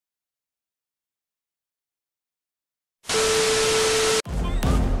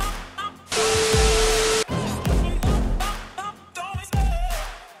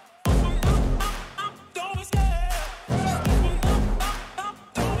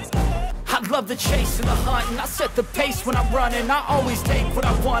love the chase and the hunt, and I set the pace when I'm running. I always take what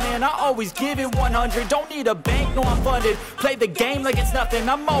I want and I always give it 100. Don't need a bank, no I'm funded. Play the game like it's nothing.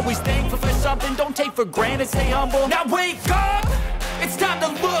 I'm always thankful for something. Don't take for granted, stay humble. Now wake up, it's time to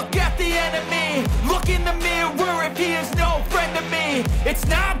look at the enemy. Look in the mirror if he is no friend to me. It's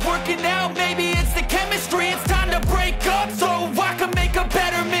not working out, maybe it's the chemistry. It's time to break up so I can make a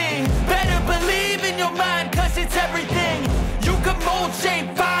better me. Better believe in your mind, cause it's everything. You can mold,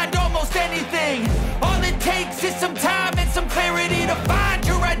 shape, find almost anything. All it takes is some time and some clarity to find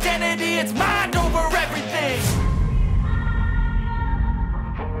your identity. It's mind over everything.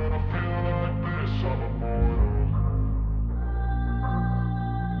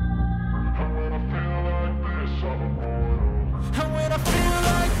 And when I feel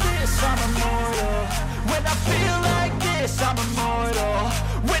like this, I'm immortal. When I feel like this, I'm immortal.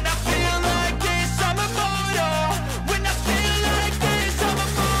 When I feel like this, I'm immortal. When I feel like this, I'm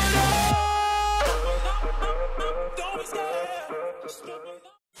immortal. Don't be scared.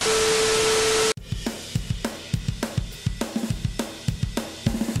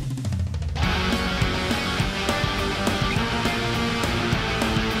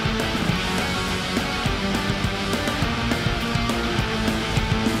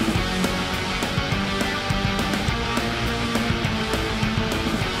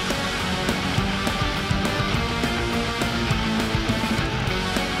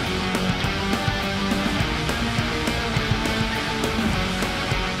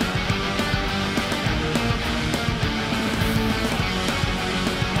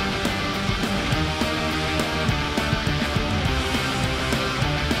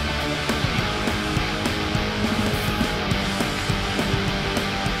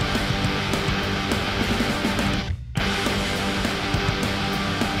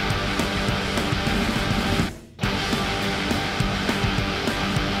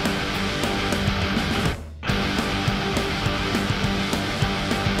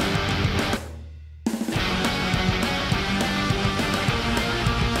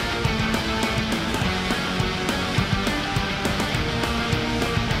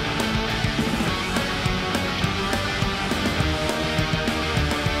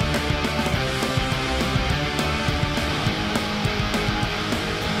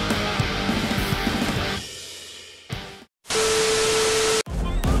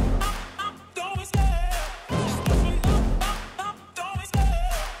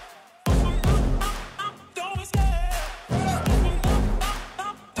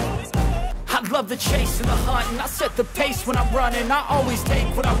 Love the chase and the hunt, and I set the pace when I'm running. I always take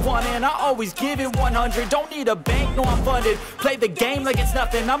what I want and I always give it 100. Don't need a bank, no I'm funded. Play the game like it's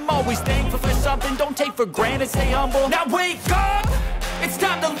nothing. I'm always thankful for something. Don't take for granted, stay humble. Now wake up, it's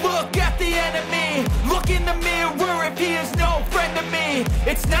time to look at the enemy. Look in the mirror if he is no friend to me.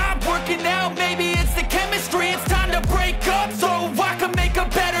 It's not working out, maybe it's the chemistry. It's time to break up so I can make a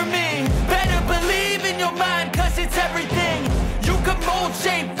better me. Better believe in your mind, cause it's everything. You can mold,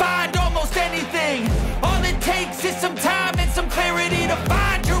 shape, find almost anything. All it takes is some time and some clarity to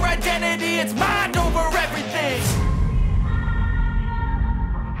find your identity. It's mind over everything.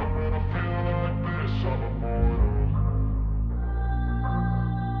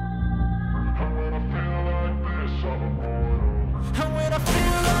 And when I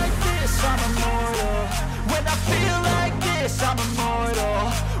feel like this, I'm immortal. When I feel like this, I'm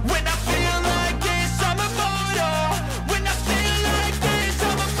immortal. When I feel like this, I'm immortal. When I feel like this,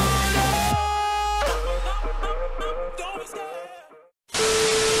 I'm immortal.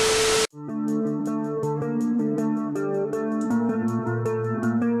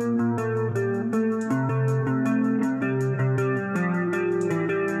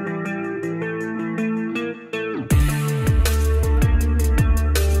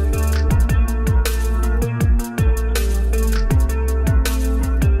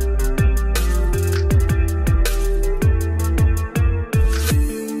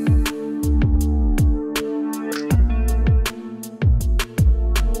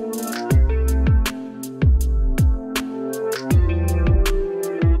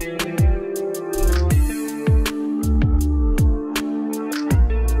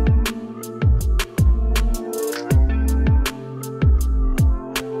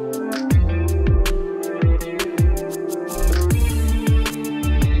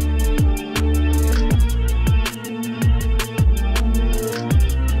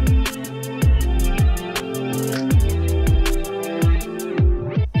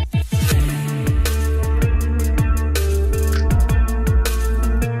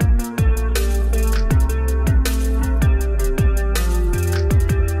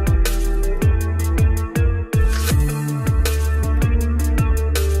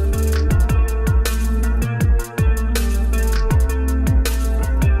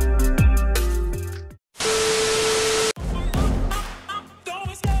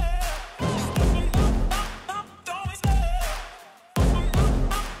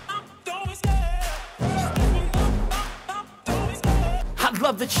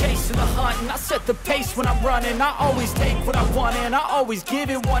 love the chase and the hunt, and I set the pace when I'm running. I always take what I want and I always give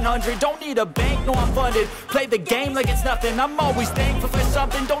it 100. Don't need a bank, no I'm funded. Play the game like it's nothing. I'm always thankful for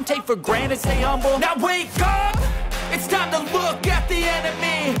something. Don't take for granted, stay humble. Now wake up! It's time to look at the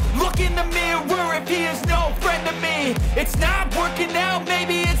enemy. Look in the mirror if he is no friend to me. It's not working out,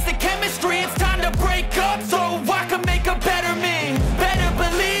 maybe it's the chemistry. It's time to break up so I can make a better me. Better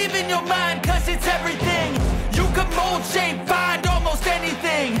believe in your mind, cause it's everything. You can mold, shape, find almost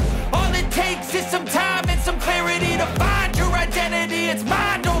anything. All it takes is some time and some clarity to find your identity. It's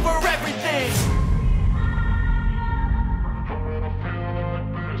mind over everything.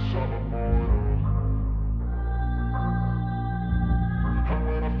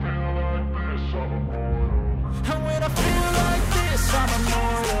 And when I feel like this, I'm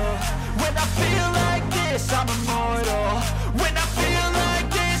immortal. When I feel like this, I'm immortal.